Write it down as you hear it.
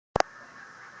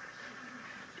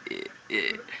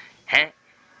Huh?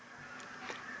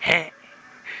 Huh?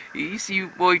 You see your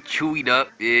boy chewing up,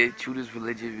 man. Chew this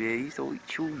religion, man. He's only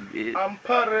chewing, man. I'm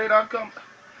part of it,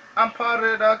 I'm part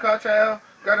of the cartel.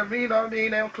 Gotta be all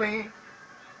mean and clean.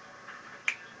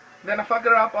 Then I fuck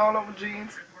it up all over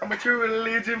jeans. I'm a true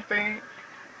religion thing.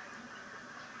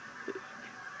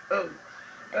 Oh,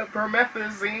 a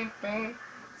promethazine thing.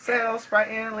 Sales Sprite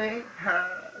and lean.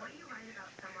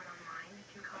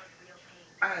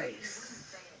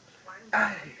 Ice.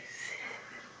 Ice.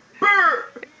 Burr!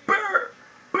 Burr!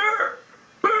 Burr!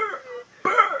 Burr!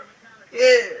 Burr!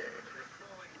 Yeah!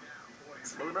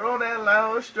 Smoking on that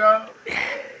loud straw.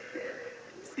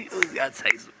 See, those got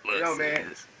taste of blood. Yo,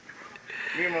 man.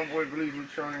 Me and my boy Blues were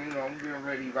trying, I'm getting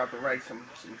ready about to write some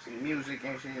music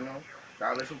and shit,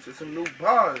 Gotta listen to some new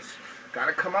bars.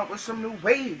 Gotta come out with some new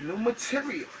wave, new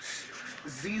materials.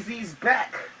 Zeeze's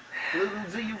back. Little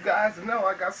do you guys know,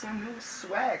 I got some new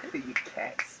swag for you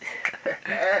cats.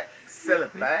 Sell a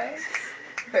thing.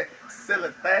 Sell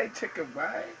a thing, chicken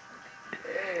bite.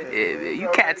 Yeah, man, you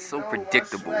cats so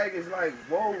predictable. My swag is like,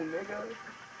 whoa, nigga.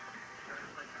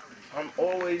 I'm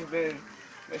always been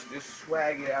Mr.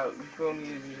 Swag It Out, you feel me?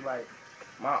 It's just like,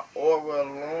 my aura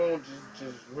alone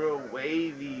just real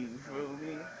wavy, you feel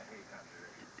me?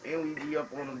 And we be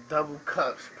up on them double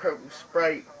cups, purple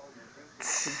Sprite, you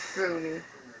feel me?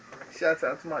 Shouts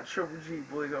out to my Triple G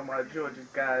boys, all my Georgia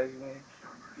guys, man.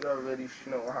 You already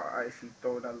know how icy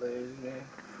throwing that is, man,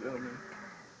 you feel me?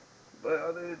 But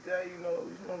other than that, we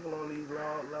smoking on these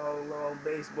long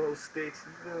baseball sticks,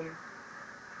 you feel me?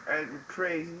 Acting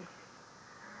crazy.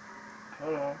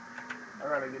 Hold on. I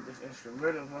gotta get this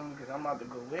instrumental from because I'm about to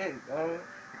go in, homie.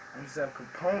 I'm Zeb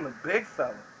Capone, a big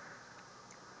fella.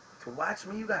 To watch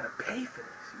me, you gotta pay for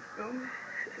this, you feel me?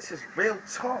 This is real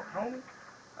talk, homie.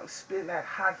 I'm spitting that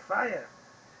hot fire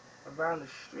around the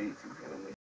streets, you feel me?